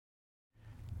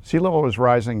Sea level is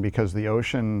rising because the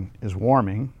ocean is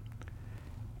warming,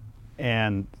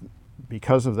 and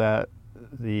because of that,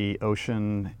 the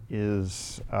ocean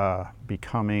is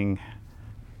becoming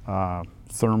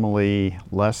thermally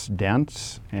less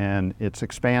dense, and it's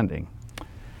expanding.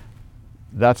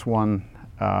 That's one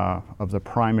of the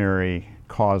primary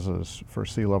causes for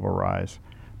sea level rise.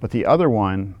 But the other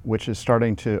one, which is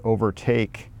starting to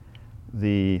overtake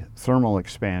the thermal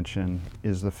expansion,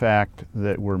 is the fact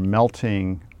that we're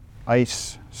melting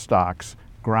ice stocks,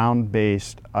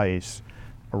 ground-based ice,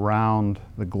 around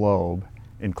the globe,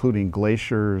 including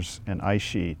glaciers and ice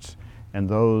sheets, and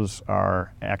those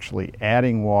are actually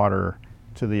adding water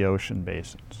to the ocean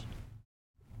basins.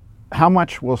 How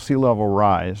much will sea level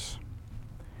rise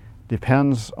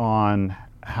depends on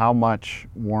how much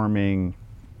warming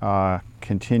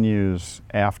continues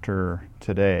after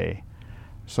today.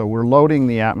 So we're loading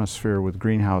the atmosphere with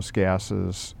greenhouse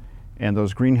gases, and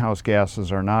those greenhouse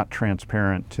gases are not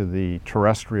transparent to the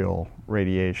terrestrial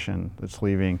radiation that's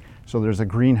leaving. So there's a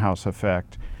greenhouse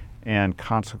effect, and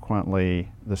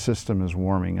consequently the system is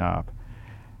warming up.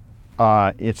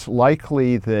 It's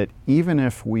likely that even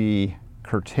if we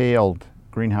curtailed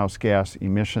greenhouse gas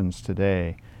emissions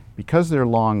today, because they're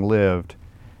long-lived,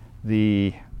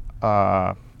 the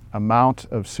amount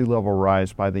of sea level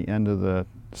rise by the end of the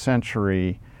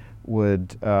century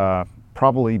would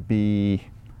probably be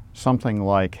something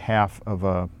like half of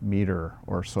a meter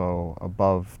or so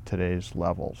above today's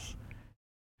levels.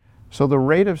 So the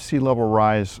rate of sea level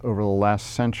rise over the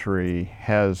last century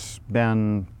has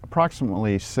been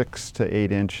approximately 6 to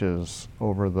 8 inches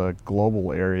over the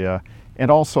global area and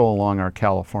also along our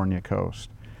California coast.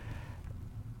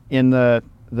 In the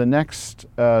next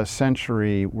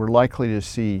century, we're likely to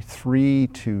see 3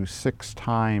 to 6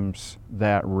 times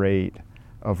that rate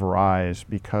of rise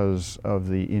because of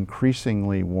the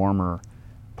increasingly warmer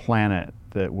planet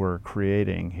that we're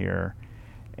creating here.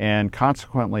 And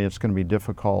consequently, it's going to be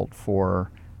difficult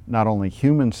for not only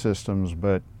human systems,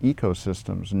 but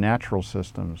ecosystems, natural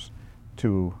systems,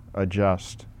 to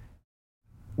adjust.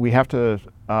 We have to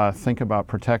think about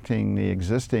protecting the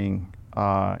existing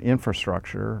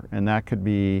infrastructure, and that could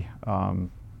be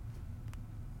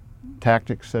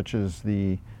tactics such as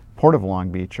the Port of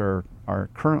Long Beach are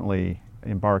currently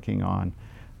embarking on,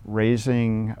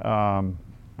 raising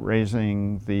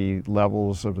the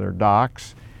levels of their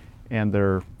docks and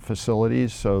their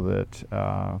facilities so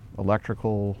that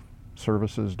electrical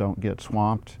services don't get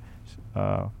swamped.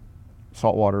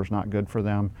 Salt water is not good for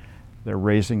them. They're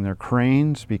raising their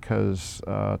cranes because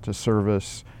to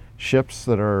service ships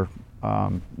that are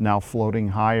now floating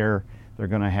higher, they're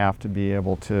going to have to be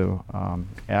able to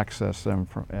access them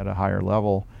at a higher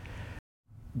level.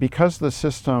 Because the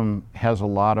system has a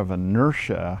lot of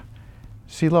inertia,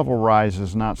 sea level rise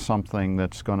is not something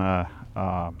that's going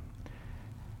to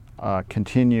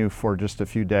continue for just a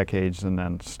few decades and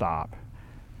then stop.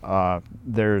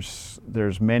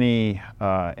 There's many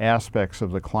aspects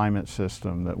of the climate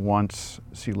system that once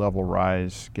sea level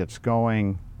rise gets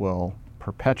going will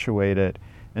perpetuate it,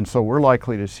 and so we're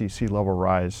likely to see sea level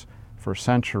rise for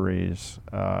centuries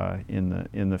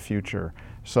in the future.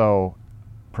 So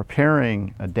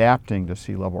preparing, adapting to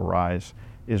sea level rise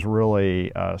is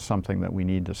really something that we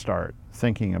need to start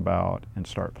thinking about and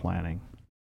start planning.